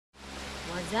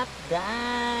What's up,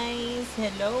 guys?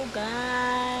 Hello,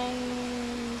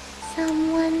 guys.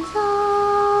 Someone's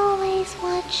always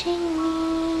watching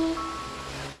me.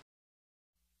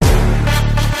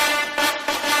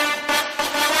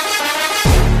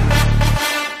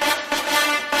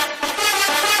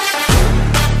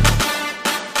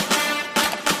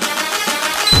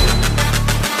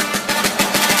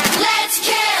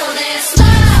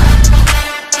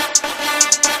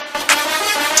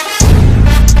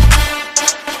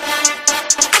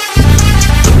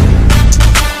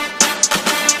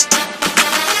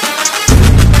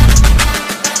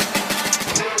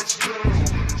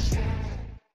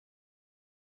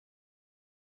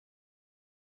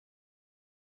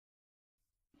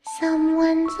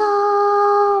 Someone's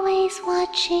always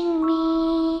watching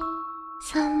me.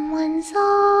 Someone's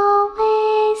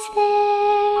always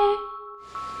there.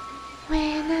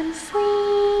 When I'm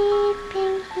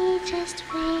sleeping, he just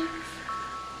waits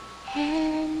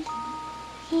and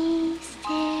he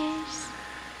stares.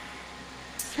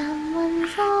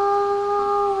 Someone's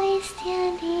always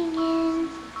standing in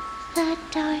the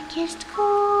darkest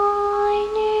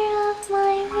corner of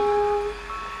my room.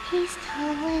 He's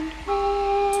tall and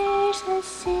wears a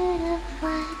suit of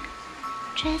black,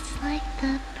 dressed like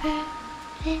the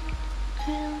perfect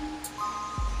groom.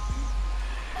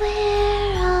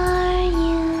 Where are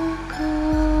you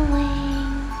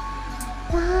going?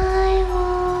 Why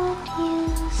won't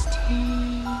you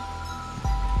stay?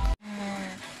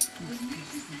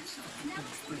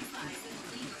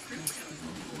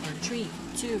 3,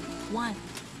 2, 1.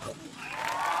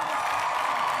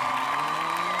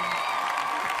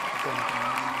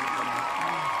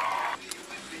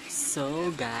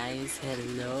 So guys,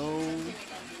 hello.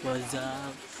 What's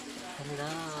up?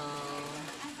 Hello.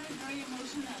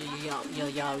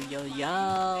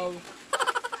 Yo.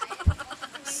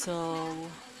 So,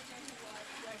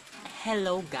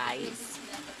 hello guys.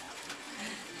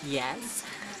 Yes,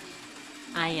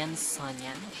 I am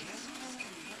Sonia.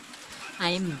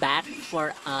 I'm back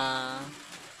for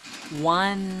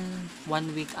one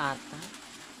week ata.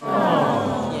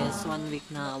 Yes, 1 week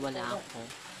na wala ako.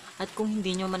 At kung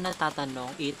hindi nyo man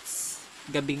natatanong, it's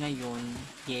gabi ngayon.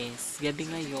 Yes, gabi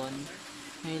ngayon.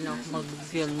 Ngayon ako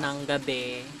mag-film ng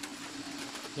gabi.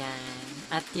 Yan.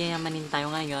 At yayamanin tayo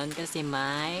ngayon kasi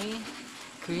may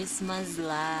Christmas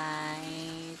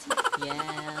light.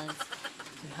 Yes.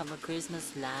 We have a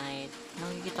Christmas light.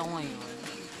 Nakikita ko ngayon.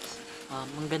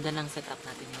 Ang ganda ng setup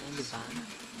natin ngayon, di ba?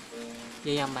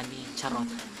 Yayamanin. Charot.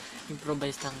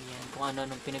 Improvise lang yan. Kung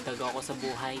ano-anong pinagagawa ko sa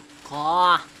buhay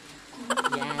ko.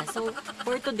 Yeah, so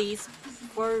for tonight's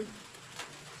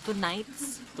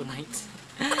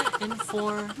and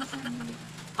for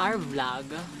our vlog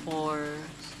for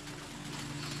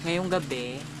ngayong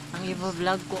gabi, ang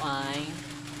i-vlog ko ay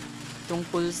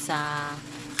tungkol sa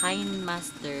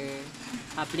Kinemaster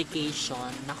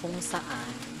application na kung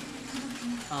saan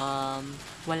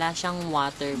wala siyang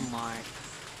watermark.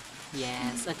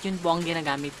 Yes, at yun po ang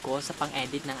ginagamit ko sa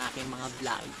pang-edit ng aking mga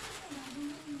vlog.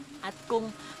 At kung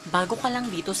bago ka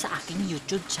lang dito sa aking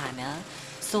YouTube channel,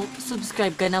 so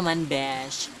subscribe ka naman,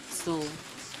 besh. So,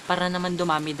 para naman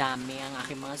dumami-dami ang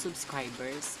aking mga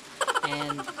subscribers.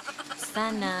 And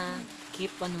sana keep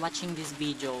on watching this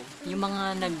video. Yung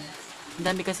mga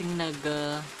dami kasing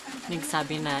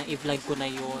nagsabi na i-vlog ko na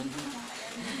yun.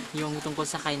 Yung tungkol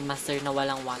sa Kinemaster na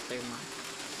walang watermark.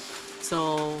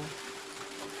 So,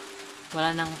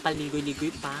 wala nang paligoy-ligoy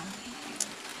pa.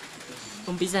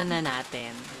 Umpisa na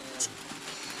natin.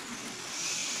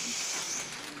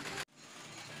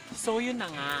 So, yun na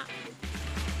nga.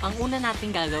 Ang una natin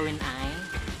gagawin ay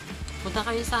punta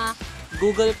kayo sa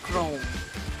Google Chrome.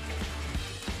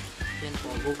 Yan po,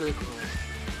 Google Chrome.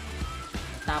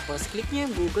 Tapos, click nyo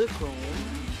yung Google Chrome.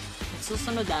 At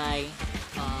susunod ay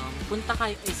punta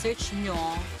kayo, i-search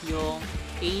nyo yung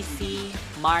AC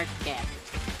Market.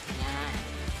 Yan.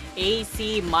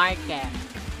 AC Market.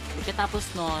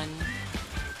 Pagkatapos nun,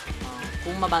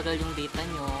 kung mabagal yung data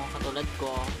nyo, katulad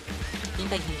ko,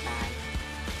 hintay-hintay.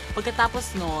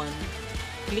 Pagkatapos nun,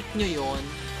 click nyo yon,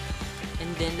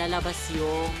 and then lalabas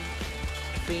yung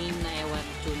frame na ewan,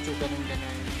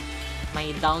 ganun.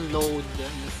 May download,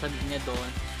 sabi niya doon.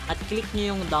 At click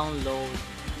nyo yung download.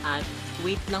 At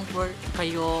wait lang for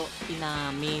kayo in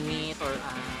a minute or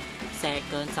a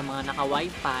second sa mga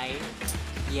naka-wifi.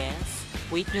 Yes,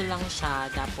 wait nyo lang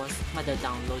siya, tapos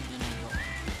mada-download nyo na yun.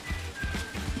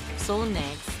 So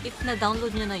next, if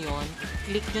na-download nyo na yon,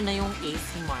 click nyo na yung AC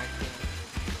Market.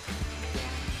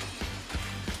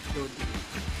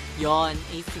 Yon,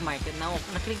 AC Market.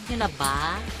 Na-click nyo na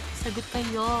ba? Sagot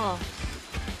kayo.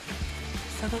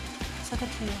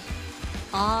 Sagot kayo.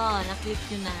 Oh, na-click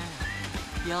nyo na.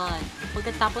 Yan.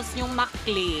 Pagkatapos yung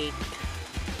maklik,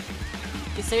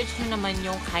 i-search nyo naman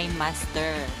yung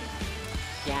Kinemaster.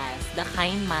 Yes, the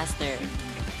Kinemaster.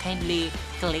 Kindly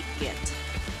click it.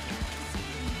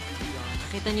 Yan.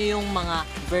 Nakita nyo yung mga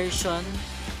version.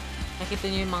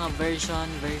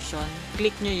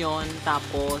 Click nyo yon,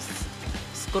 tapos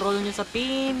scroll nyo sa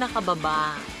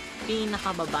pinakababa.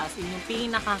 As in yung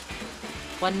pinaka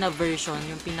one na version,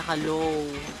 yung pinaka low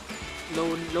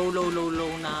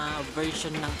na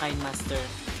version ng Kinemaster.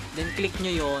 Then click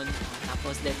nyo yon,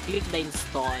 tapos then click the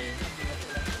install.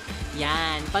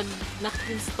 Yan, pag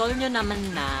na-install nyo naman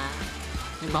na,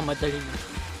 nagmamadali na.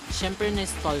 Siyempre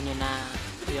na-install nyo na.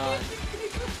 Yun.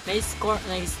 Na-install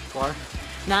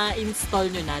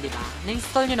nyo na, di ba?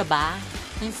 Na-install nyo na ba?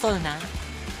 Na-install na?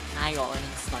 Ay, oo,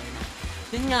 na-install na.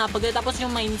 Yun nga, pagkatapos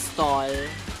yung ma-install,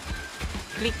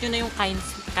 click nyo na yung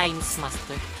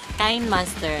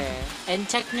Kinemaster. And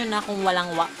check nyo na kung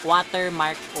walang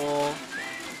watermark o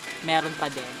meron pa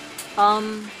din.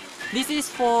 This is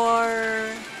for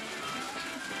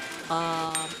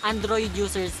Android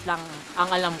users lang.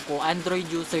 Ang alam ko, Android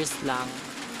users lang.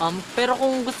 Pero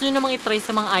kung gusto nyo namang itry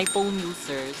sa mga iPhone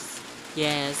users,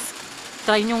 yes,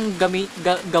 try nyo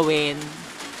gawin.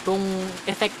 Kung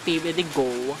effective, edi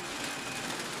go.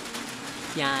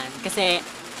 Yan. Kasi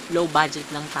low budget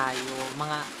lang tayo,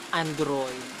 mga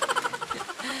Android.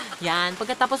 Yan.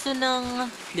 Pagkatapos yun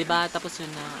ng, diba, tapos yun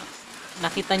na,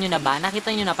 nakita nyo na ba?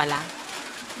 Nakita nyo na pala?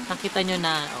 Nakita nyo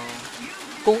na, oh.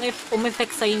 Kung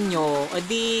umeffect sa inyo,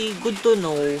 edi good to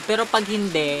know. Pero pag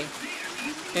hindi,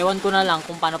 ewan ko na lang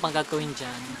kung paano pang gagawin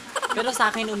dyan. Pero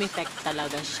sa akin, umeffect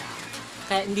talaga siya.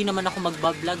 Kaya hindi naman ako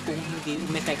magbablog kung hindi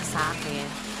umeffect sa akin.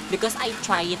 Because I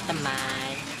try it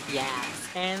naman. Yes.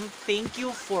 And thank you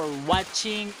for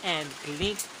watching and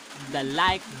click the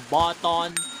like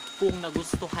button kung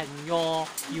nagustuhan nyo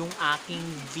yung aking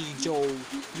video,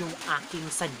 yung aking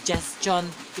suggestion.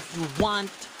 If you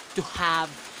want to have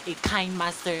a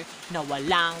Kinemaster na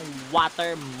walang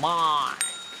watermark.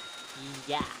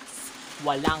 Yes,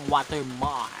 walang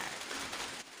watermark.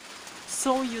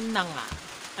 So, yun na nga.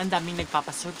 Ang daming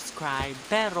nagpapasubscribe,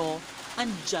 pero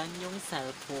andyan yung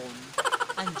cellphone.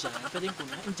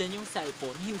 Andyan yung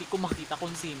cellphone. Hindi ko makita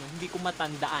kung sino, hindi ko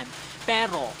matandaan.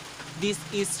 Pero, this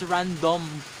is random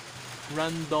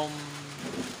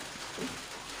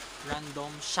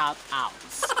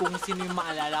shoutouts. Kung sino yung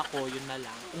maalala ko, yun na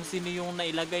lang. Kung sino yung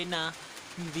nailagay na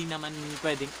hindi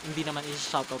naman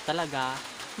i-shoutout talaga,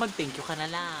 mag-thank you ka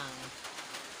na lang.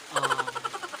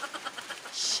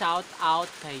 Shoutout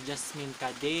kay Jasmine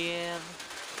Kader,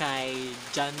 kay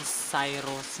John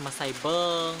Cyrus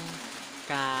Masaybeng,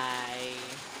 kay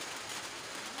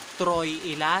Troy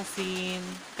Ilasin,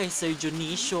 kay Sir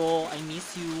Junicio, I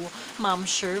miss you. Ma'am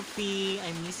Sherpy,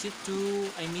 I miss you too.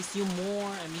 I miss you more,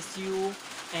 I miss you.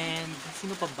 And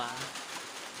sino pa ba?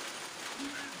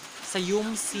 Sa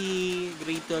Yumsi,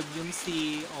 Grade 12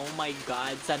 Yumsi, oh my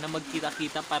God, sana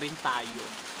magkita-kita pa rin tayo.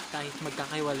 Kahit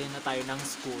magkakaiwalay na tayo ng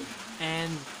school.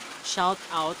 And shout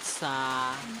out sa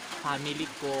family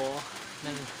ko na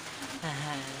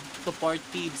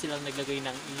supportive, silang naglagay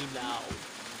ng ilaw.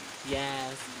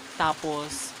 Yes.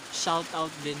 Tapos, shout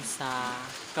out din sa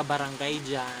kabarangay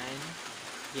dyan.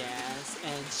 Yes.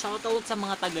 And shout out sa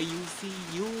mga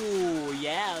taga-UCU.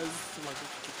 Yes.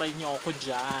 Magkikita nyo ako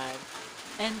dyan.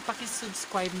 And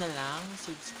pakisubscribe na lang.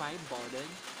 Subscribe button.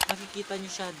 Makikita nyo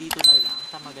siya dito na lang.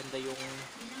 Sa maganda yung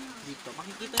dito.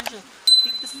 Makikita nyo siya.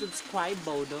 Click the subscribe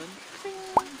button.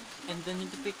 And the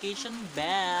notification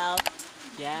bell.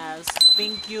 Yes.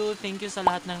 Thank you. Thank you sa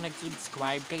lahat ng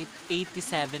nag-subscribe. Kahit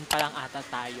 87 pa lang ata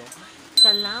tayo.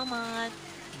 Salamat.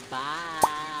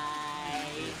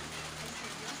 Bye.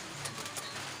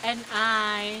 And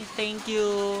I thank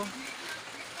you